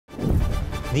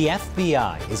The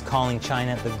FBI is calling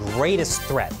China the greatest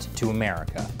threat to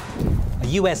America. A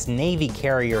U.S. Navy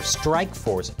carrier strike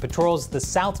force patrols the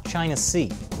South China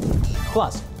Sea.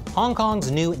 Plus, Hong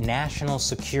Kong's new national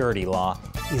security law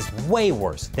is way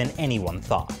worse than anyone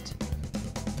thought.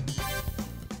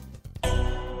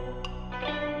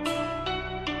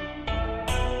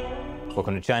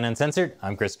 Welcome to China Uncensored.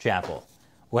 I'm Chris Chappell.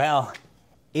 Well,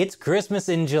 it's Christmas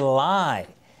in July,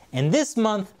 and this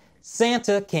month,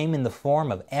 Santa came in the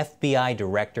form of FBI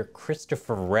Director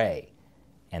Christopher Wray.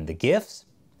 And the gifts?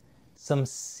 Some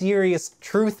serious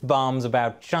truth bombs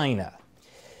about China.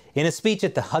 In a speech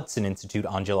at the Hudson Institute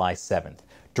on July 7th,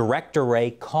 Director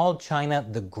Wray called China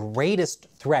the greatest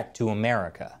threat to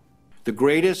America. The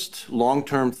greatest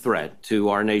long-term threat to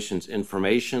our nation's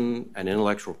information and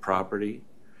intellectual property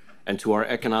and to our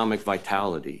economic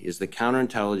vitality is the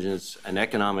counterintelligence and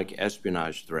economic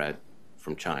espionage threat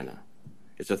from China.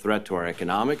 It's a threat to our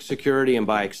economic security and,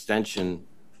 by extension,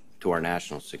 to our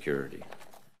national security.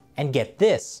 And get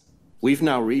this. We've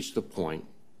now reached the point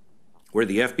where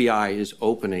the FBI is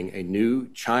opening a new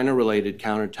China-related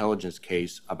counterintelligence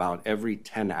case about every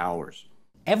 10 hours.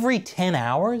 Every 10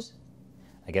 hours?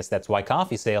 I guess that's why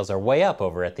coffee sales are way up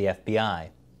over at the FBI.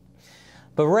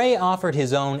 But Wray offered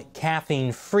his own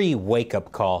caffeine-free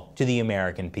wake-up call to the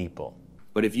American people.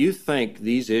 But if you think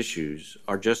these issues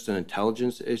are just an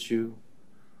intelligence issue,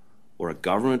 or a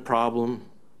government problem,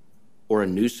 or a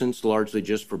nuisance largely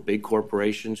just for big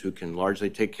corporations who can largely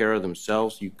take care of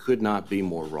themselves, you could not be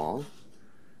more wrong.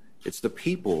 It's the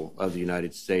people of the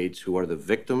United States who are the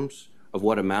victims of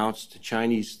what amounts to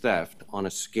Chinese theft on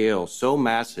a scale so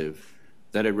massive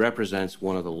that it represents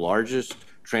one of the largest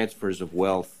transfers of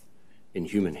wealth in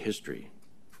human history.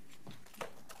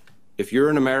 If you're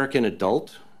an American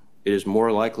adult, it is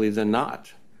more likely than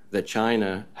not that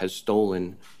China has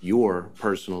stolen your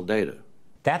personal data.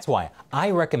 That's why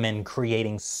I recommend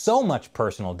creating so much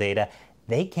personal data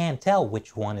they can't tell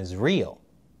which one is real.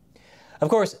 Of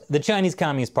course, the Chinese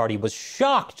Communist Party was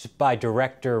shocked by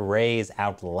Director Wray's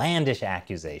outlandish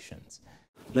accusations.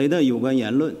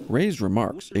 Wray's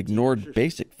remarks ignored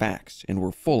basic facts and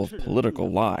were full of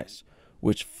political lies,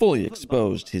 which fully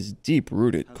exposed his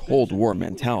deep-rooted Cold War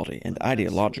mentality and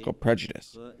ideological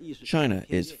prejudice. China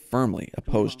is firmly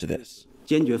opposed to this.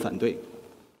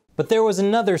 But there was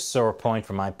another sore point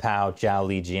for my pal Zhao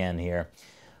Lijian here.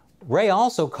 Wray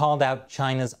also called out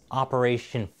China's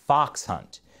Operation Fox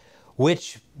Hunt,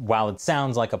 which, while it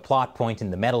sounds like a plot point in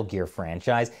the Metal Gear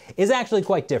franchise, is actually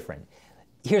quite different.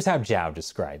 Here's how Zhao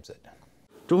describes it.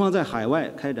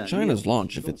 China's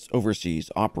launch of its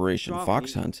overseas Operation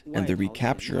Fox Hunt and the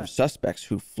recapture of suspects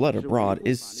who fled abroad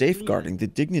is safeguarding the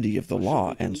dignity of the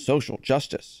law and social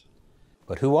justice.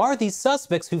 But who are these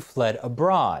suspects who fled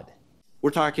abroad?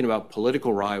 We're talking about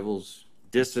political rivals,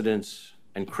 dissidents,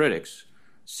 and critics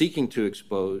seeking to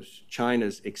expose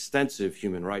China's extensive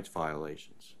human rights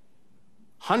violations.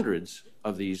 Hundreds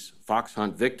of these Fox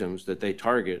Hunt victims that they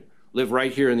target live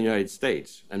right here in the United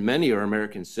States, and many are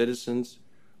American citizens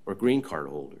or green card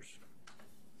holders.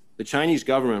 The Chinese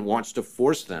government wants to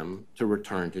force them to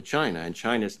return to China, and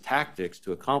China's tactics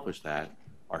to accomplish that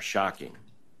are shocking.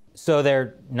 So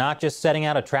they're not just setting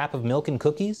out a trap of milk and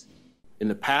cookies? In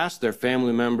the past, their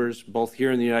family members, both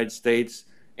here in the United States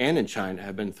and in China,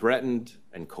 have been threatened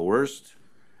and coerced,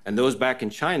 and those back in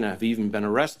China have even been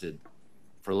arrested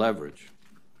for leverage.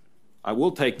 I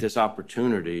will take this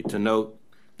opportunity to note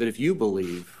that if you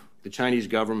believe the Chinese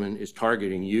government is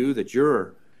targeting you, that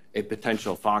you're a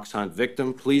potential Fox Hunt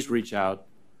victim, please reach out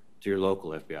to your local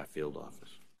FBI field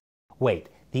office. Wait,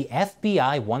 the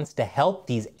FBI wants to help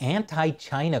these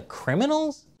anti-China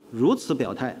criminals?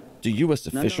 Do U.S.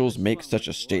 officials make such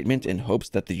a statement in hopes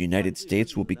that the United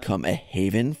States will become a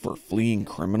haven for fleeing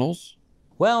criminals?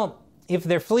 Well, if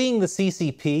they're fleeing the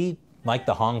CCP, like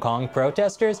the Hong Kong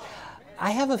protesters,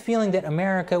 I have a feeling that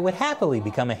America would happily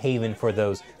become a haven for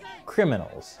those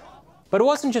criminals. But it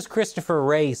wasn't just Christopher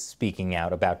Wray speaking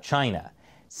out about China.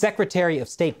 Secretary of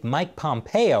State Mike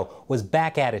Pompeo was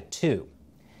back at it too.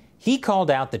 He called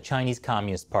out the Chinese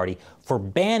Communist Party for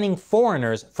banning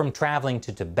foreigners from traveling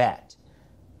to Tibet.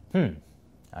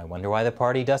 I wonder why the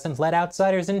party doesn't let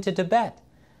outsiders into Tibet.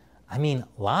 I mean,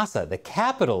 Lhasa, the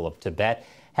capital of Tibet,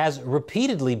 has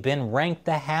repeatedly been ranked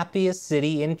the happiest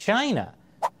city in China,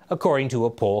 according to a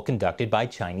poll conducted by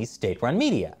Chinese state-run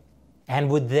media. And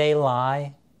would they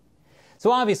lie?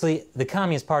 So obviously, the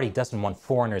Communist Party doesn't want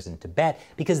foreigners in Tibet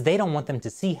because they don't want them to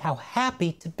see how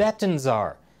happy Tibetans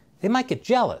are. They might get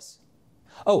jealous.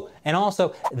 Oh, and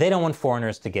also, they don't want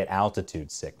foreigners to get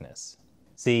altitude sickness.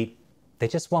 See, they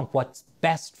just want what's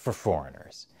best for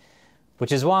foreigners.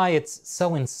 Which is why it's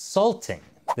so insulting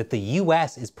that the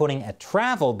US is putting a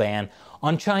travel ban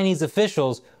on Chinese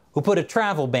officials who put a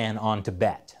travel ban on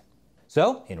Tibet.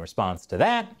 So, in response to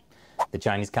that, the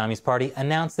Chinese Communist Party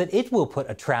announced that it will put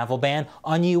a travel ban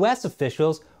on US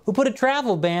officials who put a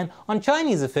travel ban on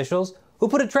Chinese officials who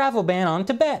put a travel ban on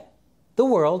Tibet. The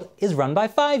world is run by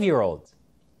 5-year-olds.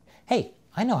 Hey,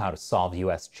 I know how to solve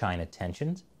US-China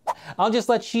tensions. I'll just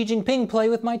let Xi Jinping play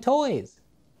with my toys.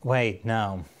 Wait,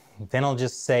 no. Then I'll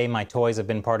just say my toys have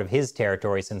been part of his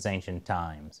territory since ancient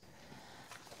times.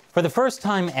 For the first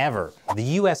time ever, the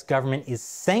US government is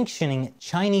sanctioning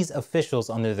Chinese officials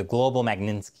under the Global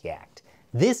Magnitsky Act.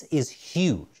 This is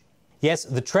huge. Yes,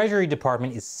 the Treasury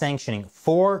Department is sanctioning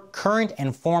 4 current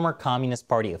and former Communist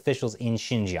Party officials in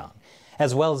Xinjiang,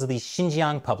 as well as the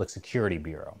Xinjiang Public Security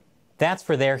Bureau. That's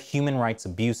for their human rights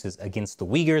abuses against the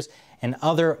Uyghurs and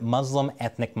other Muslim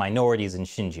ethnic minorities in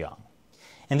Xinjiang.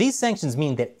 And these sanctions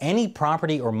mean that any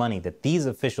property or money that these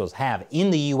officials have in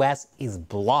the US is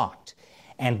blocked,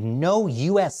 and no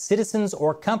US citizens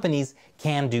or companies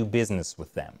can do business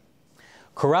with them.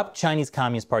 Corrupt Chinese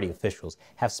Communist Party officials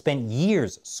have spent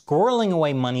years squirreling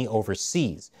away money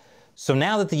overseas. So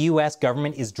now that the US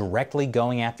government is directly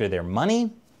going after their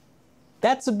money,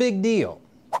 that's a big deal.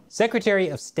 Secretary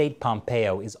of State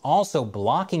Pompeo is also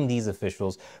blocking these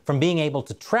officials from being able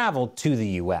to travel to the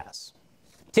US.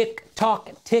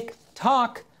 Tick-tock,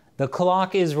 tick-tock, the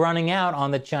clock is running out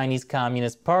on the Chinese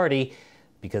Communist Party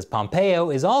because Pompeo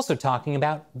is also talking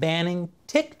about banning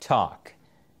TikTok.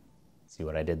 See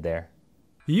what I did there?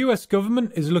 The US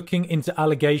government is looking into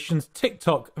allegations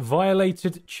TikTok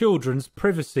violated children's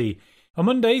privacy. On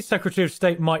Monday, Secretary of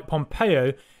State Mike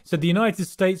Pompeo said the United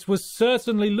States was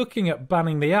certainly looking at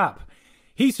banning the app.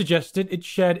 He suggested it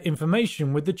shared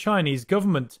information with the Chinese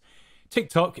government.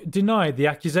 TikTok denied the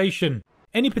accusation.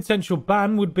 Any potential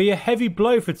ban would be a heavy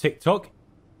blow for TikTok.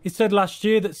 It said last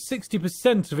year that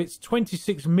 60% of its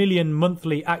 26 million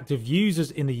monthly active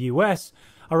users in the US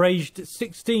are aged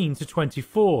 16 to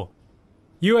 24.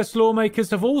 US lawmakers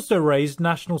have also raised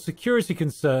national security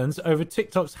concerns over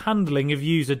TikTok's handling of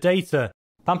user data.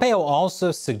 Pompeo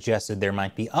also suggested there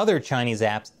might be other Chinese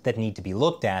apps that need to be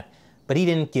looked at, but he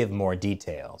didn't give more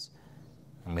details.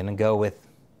 I'm gonna go with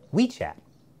WeChat.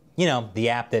 You know, the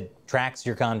app that tracks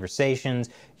your conversations,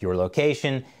 your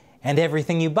location, and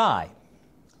everything you buy.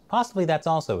 Possibly that's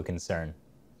also a concern.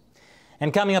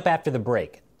 And coming up after the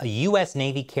break, a US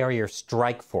Navy carrier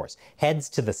strike force heads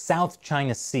to the South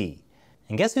China Sea.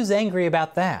 And guess who's angry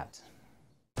about that?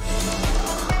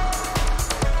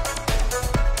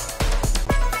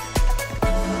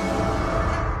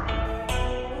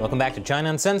 Welcome back to China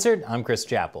Uncensored. I'm Chris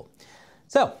Chappell.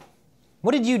 So,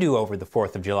 what did you do over the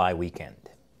 4th of July weekend?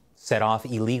 Set off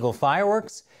illegal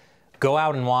fireworks? Go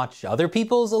out and watch other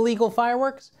people's illegal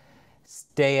fireworks?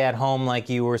 Stay at home like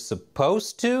you were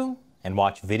supposed to and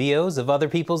watch videos of other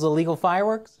people's illegal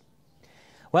fireworks?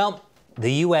 Well,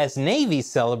 the US Navy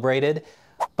celebrated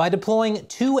by deploying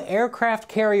 2 aircraft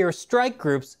carrier strike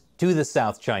groups to the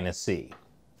South China Sea.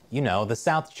 You know, the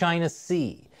South China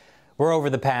Sea, where over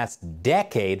the past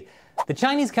decade, the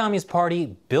Chinese Communist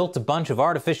Party built a bunch of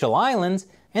artificial islands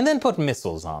and then put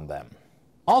missiles on them.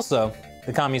 Also,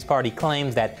 the Communist Party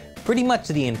claims that pretty much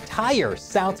the entire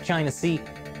South China Sea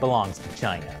belongs to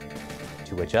China,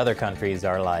 to which other countries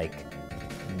are like,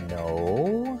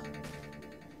 no?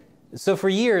 So for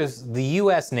years, the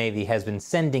US Navy has been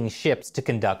sending ships to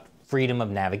conduct freedom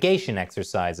of navigation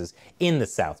exercises in the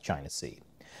South China Sea,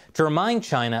 to remind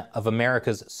China of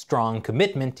America's strong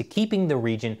commitment to keeping the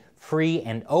region free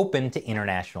and open to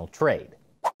international trade.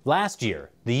 Last year,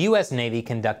 the US Navy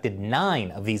conducted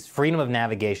 9 of these freedom of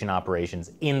navigation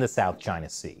operations in the South China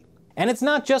Sea. And it's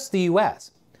not just the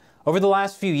US. Over the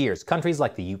last few years, countries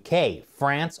like the UK,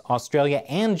 France, Australia,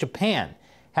 and Japan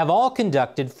have all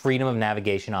conducted freedom of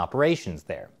navigation operations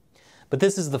there. But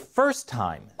this is the first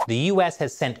time the US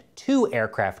has sent 2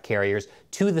 aircraft carriers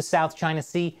to the South China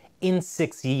Sea in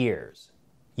 6 years.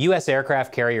 US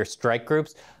aircraft carrier strike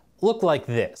groups look like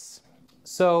this.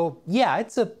 So yeah,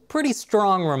 it's a pretty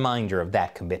strong reminder of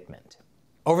that commitment.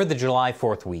 Over the July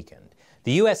 4th weekend,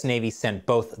 the US Navy sent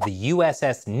both the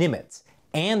USS Nimitz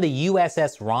and the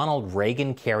USS Ronald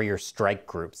Reagan carrier strike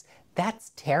groups.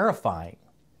 That's terrifying.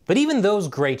 But even those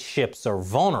great ships are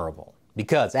vulnerable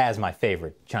because, as my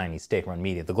favorite Chinese state-run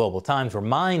media, the Global Times,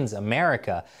 reminds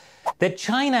America that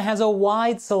China has a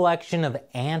wide selection of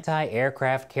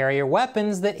anti-aircraft carrier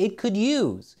weapons that it could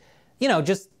use. You know,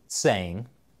 just saying.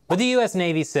 But the US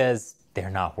Navy says they're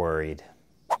not worried.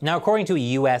 Now, according to a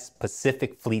US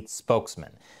Pacific Fleet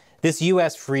spokesman, this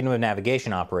US freedom of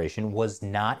navigation operation was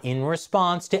not in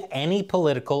response to any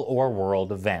political or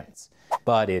world events,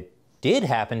 but it did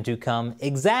happen to come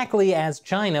exactly as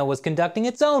China was conducting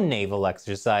its own naval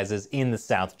exercises in the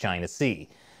South China Sea,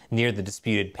 near the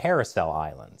disputed Paracel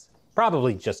Islands.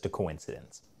 Probably just a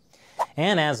coincidence.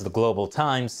 And as the Global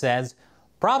Times says,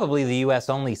 probably the US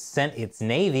only sent its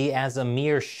Navy as a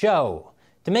mere show,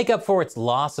 to make up for its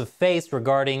loss of face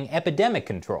regarding epidemic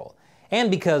control, and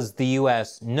because the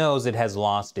US knows it has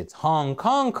lost its Hong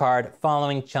Kong card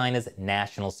following China's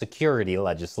national security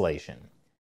legislation.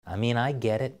 I mean, I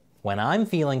get it. When I'm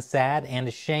feeling sad and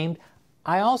ashamed,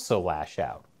 I also lash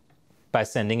out by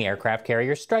sending aircraft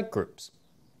carrier strike groups.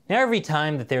 Now, every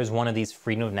time that there's one of these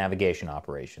freedom of navigation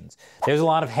operations, there's a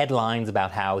lot of headlines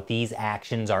about how these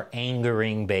actions are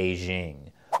angering Beijing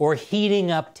or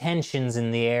heating up tensions in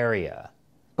the area.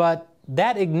 But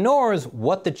that ignores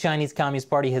what the Chinese Communist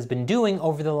Party has been doing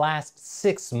over the last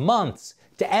 6 months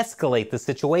to escalate the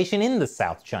situation in the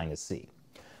South China Sea.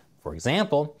 For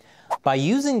example, by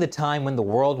using the time when the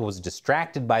world was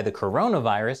distracted by the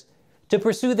coronavirus to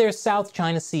pursue their South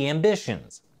China Sea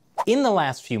ambitions. In the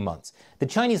last few months, the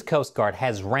Chinese Coast Guard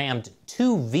has rammed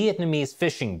 2 Vietnamese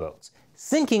fishing boats,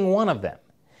 sinking one of them.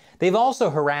 They've also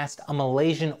harassed a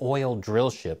Malaysian oil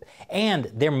drill ship, and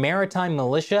their maritime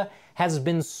militia has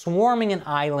been swarming an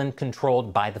island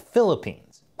controlled by the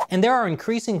Philippines. And there are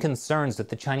increasing concerns that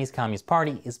the Chinese Communist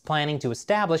Party is planning to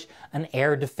establish an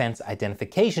air defense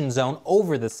identification zone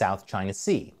over the South China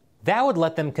Sea. That would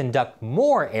let them conduct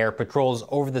more air patrols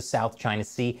over the South China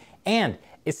Sea and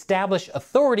establish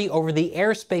authority over the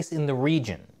airspace in the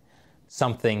region,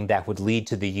 something that would lead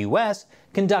to the US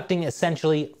conducting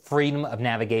essentially freedom of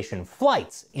navigation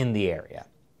flights in the area.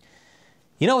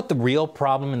 You know what the real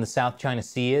problem in the South China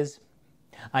Sea is?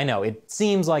 I know, it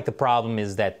seems like the problem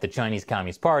is that the Chinese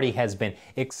Communist Party has been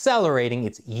accelerating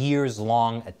its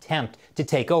years-long attempt to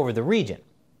take over the region.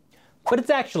 But it's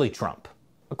actually Trump.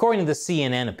 According to the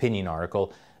CNN opinion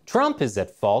article, Trump is at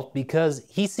fault because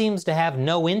he seems to have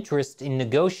no interest in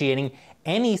negotiating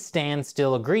any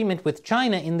standstill agreement with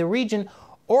China in the region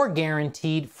or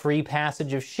guaranteed free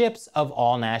passage of ships of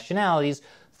all nationalities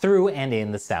through and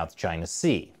in the South China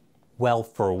Sea. Well,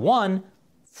 for one,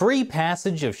 free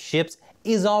passage of ships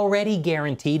is already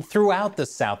guaranteed throughout the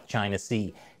South China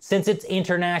Sea, since it's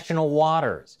international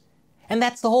waters. And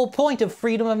that's the whole point of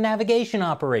freedom of navigation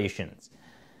operations.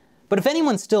 But if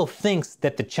anyone still thinks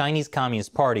that the Chinese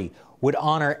Communist Party would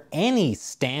honor any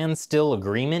standstill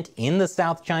agreement in the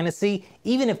South China Sea,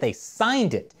 even if they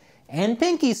signed it and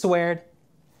pinky sweared,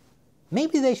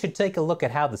 maybe they should take a look at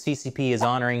how the CCP is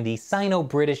honoring the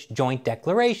Sino-British Joint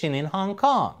Declaration in Hong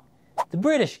Kong. The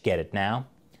British get it now,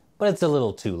 but it's a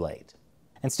little too late.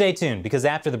 And stay tuned, because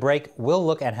after the break, we'll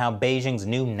look at how Beijing's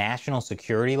new national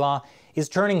security law is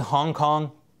turning Hong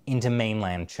Kong into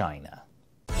mainland China.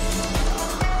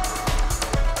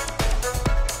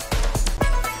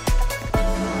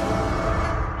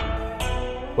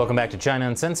 Welcome back to China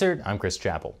Uncensored. I'm Chris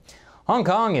Chappell. Hong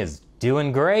Kong is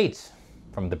doing great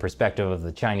from the perspective of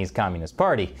the Chinese Communist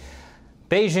Party.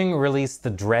 Beijing released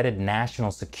the dreaded national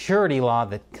security law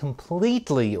that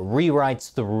completely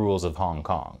rewrites the rules of Hong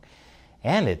Kong.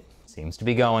 And it seems to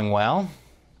be going well.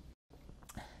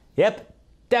 Yep,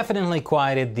 definitely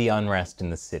quieted the unrest in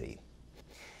the city.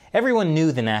 Everyone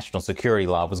knew the national security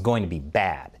law was going to be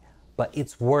bad, but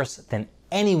it's worse than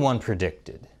anyone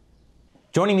predicted.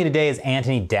 Joining me today is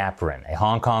Anthony Dapperin, a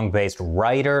Hong Kong-based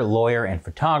writer, lawyer, and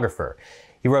photographer.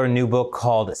 He wrote a new book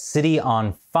called City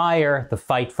on Fire: The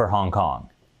Fight for Hong Kong.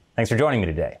 Thanks for joining me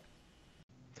today.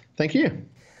 Thank you.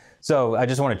 So I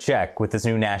just want to check with this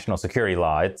new national security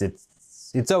law.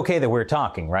 It's okay that we're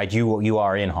talking, right? You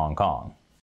are in Hong Kong.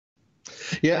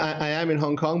 Yeah, I am in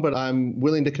Hong Kong, but I'm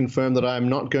willing to confirm that I'm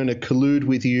not going to collude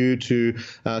with you to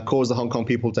cause the Hong Kong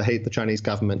people to hate the Chinese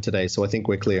government today. So I think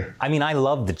we're clear. I mean, I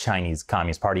love the Chinese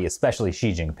Communist Party, especially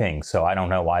Xi Jinping, so I don't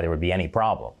know why there would be any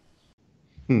problem.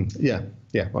 Yeah,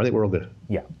 I think we're all good.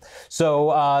 Yeah.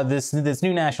 So this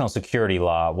new national security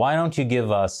law, why don't you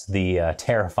give us the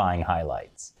terrifying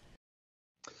highlights?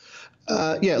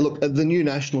 Yeah, look, the new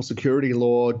national security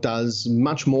law does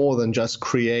much more than just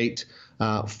create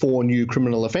 4 new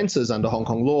criminal offences under Hong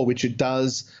Kong law, which it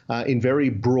does in very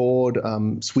broad,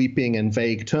 sweeping and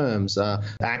vague terms.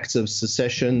 Acts of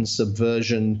secession,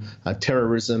 subversion,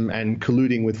 terrorism and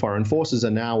colluding with foreign forces are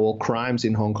now all crimes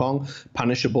in Hong Kong,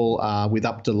 punishable with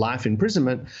up to life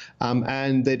imprisonment,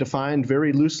 and they're defined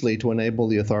very loosely to enable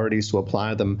the authorities to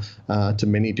apply them to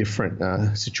many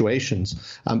different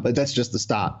situations. But that's just the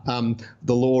start.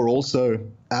 The law also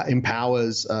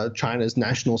empowers China's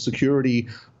national security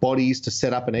bodies to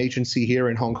set up an agency here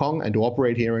in Hong Kong and to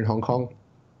operate here in Hong Kong.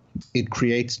 It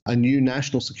creates a new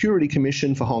National Security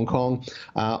Commission for Hong Kong,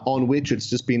 on which it's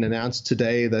just been announced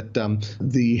today that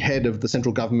the head of the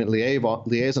Central Government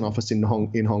Liaison Office in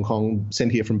Hong Kong,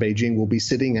 sent here from Beijing, will be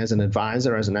sitting as an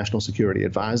advisor, as a national security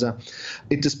advisor.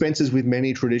 It dispenses with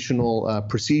many traditional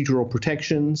procedural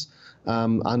protections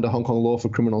under Hong Kong law for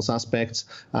criminal suspects.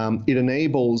 It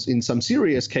enables, in some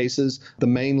serious cases, the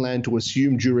mainland to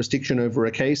assume jurisdiction over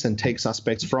a case and take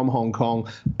suspects from Hong Kong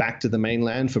back to the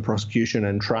mainland for prosecution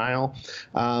and trial.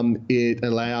 It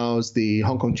allows the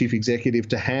Hong Kong chief executive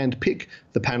to handpick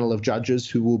the panel of judges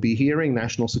who will be hearing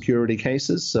national security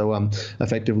cases, so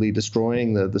effectively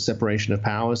destroying the separation of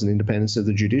powers and independence of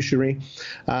the judiciary.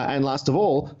 And last of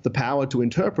all, the power to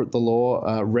interpret the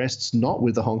law rests not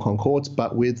with the Hong Kong courts,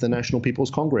 but with the National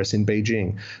People's Congress in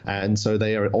Beijing. And so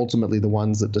they are ultimately the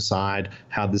ones that decide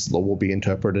how this law will be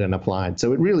interpreted and applied.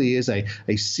 So it really is a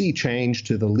sea change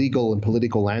to the legal and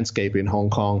political landscape in Hong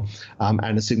Kong,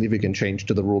 and a significant change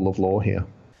to the rule of law here.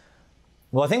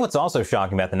 Well, I think what's also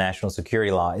shocking about the national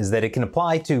security law is that it can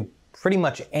apply to pretty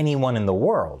much anyone in the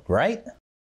world, right?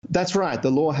 That's right. The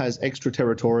law has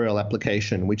extraterritorial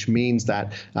application, which means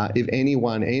that if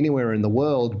anyone anywhere in the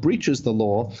world breaches the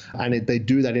law, and they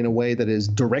do that in a way that is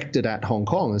directed at Hong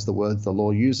Kong, as the word the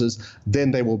law uses,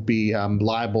 then they will be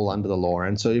liable under the law.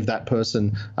 And so if that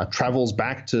person travels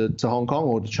back to Hong Kong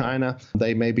or to China,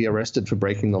 they may be arrested for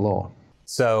breaking the law.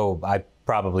 So I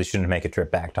probably shouldn't make a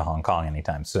trip back to Hong Kong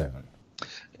anytime soon.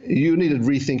 You need to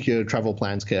rethink your travel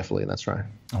plans carefully, that's right.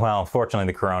 Well,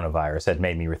 fortunately, the coronavirus had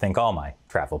made me rethink all my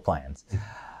travel plans.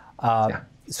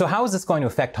 So how is this going to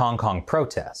affect Hong Kong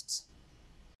protests?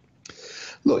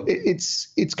 Look,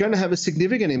 it's going to have a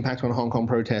significant impact on Hong Kong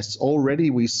protests.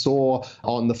 Already we saw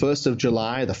on the 1st of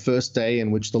July, the first day in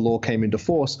which the law came into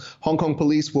force, Hong Kong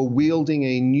police were wielding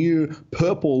a new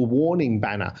purple warning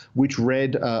banner, which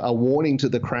read a warning to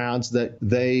the crowds that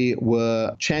they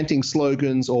were chanting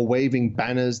slogans or waving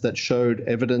banners that showed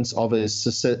evidence of a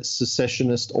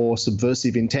secessionist or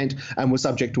subversive intent and were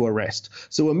subject to arrest.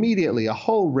 So immediately a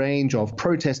whole range of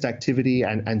protest activity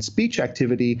and speech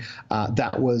activity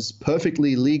that was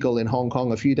perfectly legal in Hong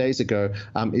Kong a few days ago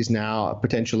is now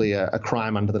potentially a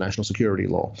crime under the national security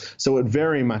law. So it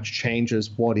very much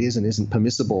changes what is and isn't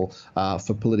permissible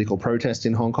for political protest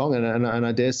in Hong Kong, and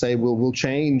I dare say will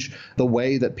change the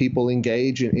way that people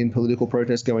engage in political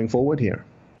protest going forward here.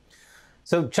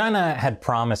 So China had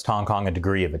promised Hong Kong a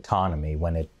degree of autonomy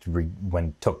when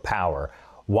it took power.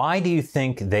 Why do you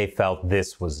think they felt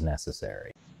this was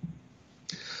necessary?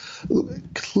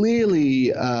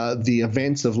 Clearly, the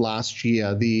events of last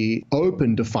year, the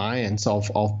open defiance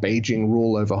of Beijing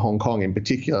rule over Hong Kong in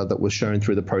particular that was shown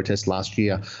through the protests last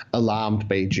year, alarmed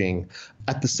Beijing.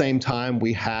 At the same time,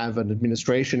 we have an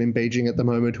administration in Beijing at the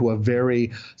moment who are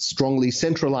very strongly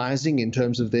centralizing in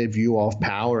terms of their view of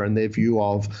power and their view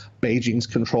of Beijing's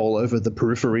control over the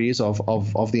peripheries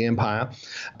of the empire.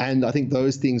 And I think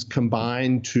those things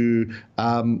combine to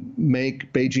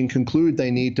make Beijing conclude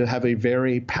they need to have a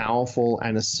very powerful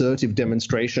and assertive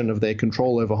demonstration of their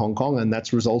control over Hong Kong. And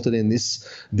that's resulted in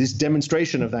this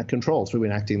demonstration of that control through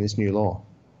enacting this new law.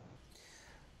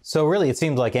 So really, it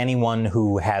seems like anyone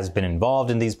who has been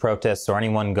involved in these protests or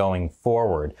anyone going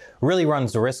forward really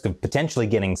runs the risk of potentially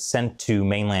getting sent to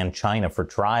mainland China for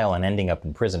trial and ending up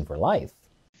in prison for life.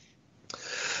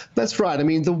 That's right. I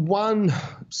mean, the one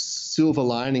silver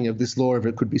lining of this law, if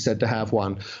it could be said to have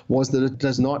one, was that it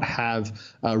does not have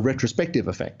a retrospective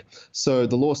effect. So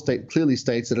the law clearly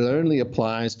states that it only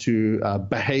applies to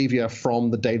behavior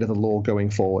from the date of the law going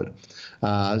forward.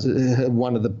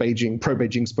 One of the pro-Beijing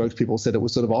spokespeople said it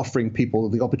was sort of offering people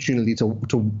the opportunity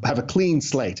to have a clean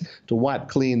slate, to wipe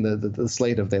clean the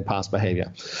slate of their past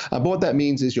behavior. But what that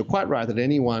means is you're quite right that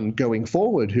anyone going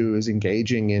forward who is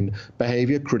engaging in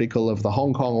behavior critical of the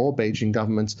Hong Kong or Beijing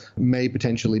governments may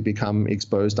potentially become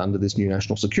exposed under this new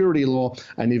national security law.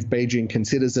 And if Beijing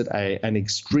considers it an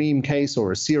extreme case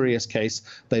or a serious case,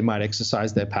 they might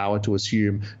exercise their power to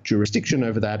assume jurisdiction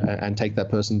over that and take that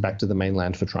person back to the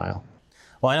mainland for trial.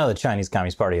 Well, I know the Chinese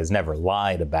Communist Party has never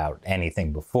lied about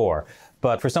anything before,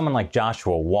 but for someone like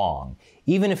Joshua Wong,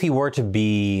 even if he were to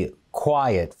be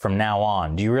quiet from now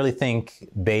on, do you really think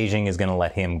Beijing is going to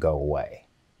let him go away?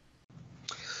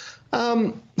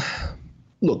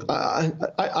 Look,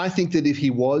 I think that if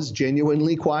he was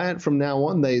genuinely quiet from now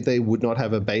on, they would not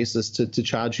have a basis to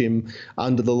charge him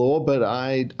under the law. But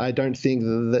I don't think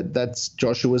that that's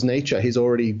Joshua's nature. He's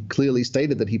already clearly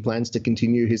stated that he plans to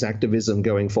continue his activism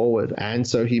going forward. And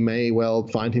so he may well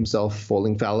find himself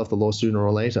falling foul of the law sooner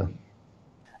or later.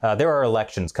 There are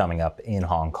elections coming up in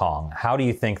Hong Kong. How do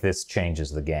you think this changes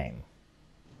the game?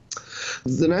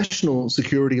 The national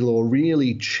security law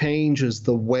really changes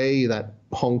the way that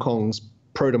Hong Kong's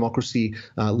pro-democracy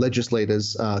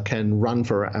legislators can run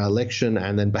for election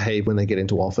and then behave when they get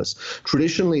into office.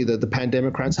 Traditionally, the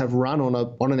pan-democrats have run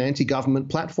on an anti-government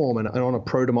platform and on a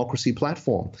pro-democracy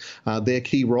platform. Their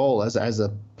key role as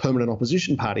a permanent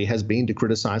opposition party has been to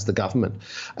criticize the government.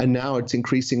 And now it's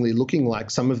increasingly looking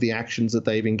like some of the actions that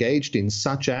they've engaged in,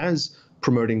 such as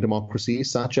promoting democracy,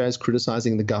 such as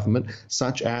criticizing the government,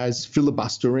 such as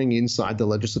filibustering inside the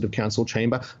Legislative Council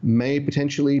chamber, may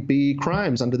potentially be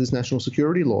crimes under this national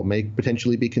security law, may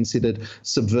potentially be considered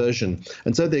subversion.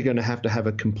 And so they're going to have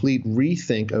a complete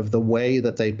rethink of the way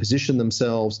that they position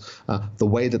themselves, the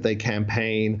way that they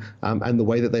campaign, and the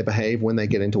way that they behave when they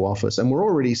get into office. And we're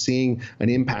already seeing an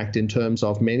impact in terms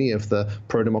of many of the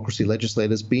pro-democracy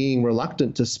legislators being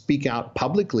reluctant to speak out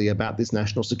publicly about this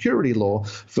national security law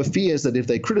for fears that if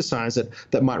they criticize it,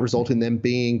 that might result in them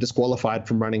being disqualified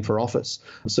from running for office.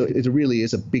 So it really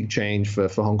is a big change for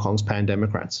Hong Kong's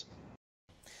pan-democrats.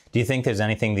 Do you think there's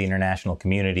anything the international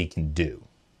community can do?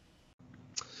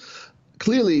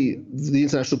 Clearly, the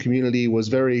international community was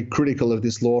very critical of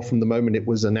this law from the moment it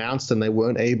was announced, and they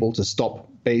weren't able to stop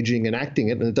Beijing enacting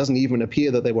it. And it doesn't even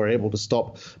appear that they were able to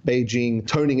stop Beijing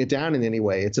toning it down in any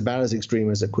way. It's about as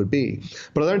extreme as it could be.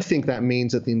 But I don't think that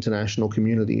means that the international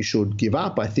community should give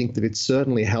up. I think that it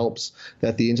certainly helps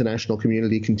that the international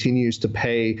community continues to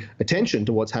pay attention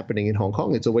to what's happening in Hong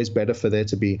Kong. It's always better for there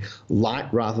to be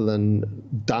light rather than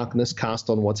darkness cast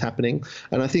on what's happening.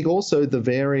 And I think also the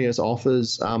various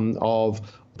offers of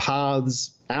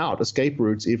paths out, escape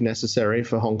routes, if necessary,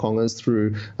 for Hong Kongers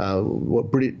through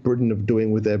what Britain are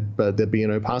doing with their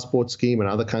B&O passport scheme, and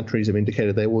other countries have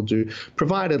indicated they will do,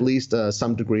 provide at least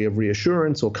some degree of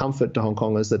reassurance or comfort to Hong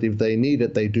Kongers that if they need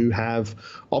it, they do have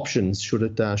options should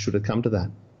it come to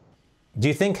that. Do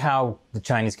you think how the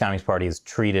Chinese Communist Party has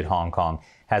treated Hong Kong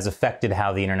has affected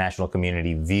how the international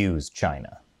community views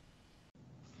China?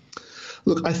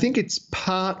 Look, I think it's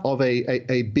part of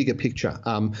a bigger picture.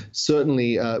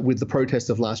 Certainly, with the protests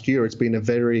of last year, it's been a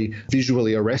very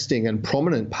visually arresting and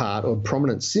prominent part or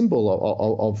prominent symbol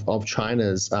of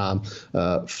China's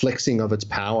flexing of its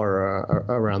power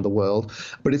around the world.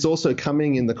 But it's also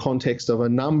coming in the context of a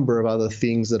number of other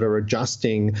things that are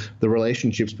adjusting the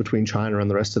relationships between China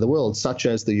and the rest of the world, such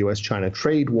as the US-China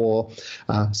trade war,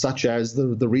 such as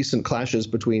the recent clashes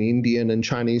between Indian and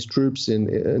Chinese troops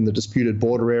in the disputed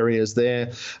border areas there,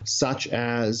 such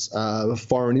as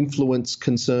foreign influence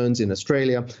concerns in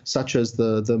Australia, such as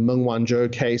the Meng Wanzhou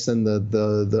case and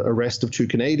the arrest of 2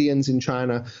 Canadians in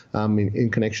China in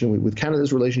connection with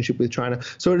Canada's relationship with China.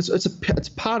 So it's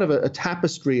part of a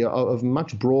tapestry of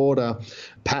much broader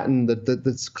pattern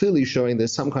that's clearly showing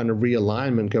there's some kind of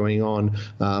realignment going on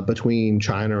between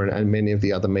China and many of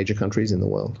the other major countries in the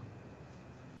world.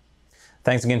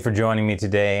 Thanks again for joining me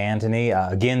today, Anthony.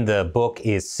 Again, the book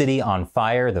is City on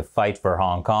Fire, The Fight for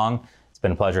Hong Kong. It's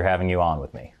been a pleasure having you on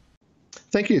with me.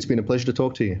 Thank you. It's been a pleasure to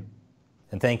talk to you.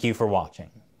 And thank you for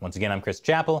watching. Once again, I'm Chris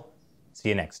Chappell. See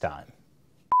you next time.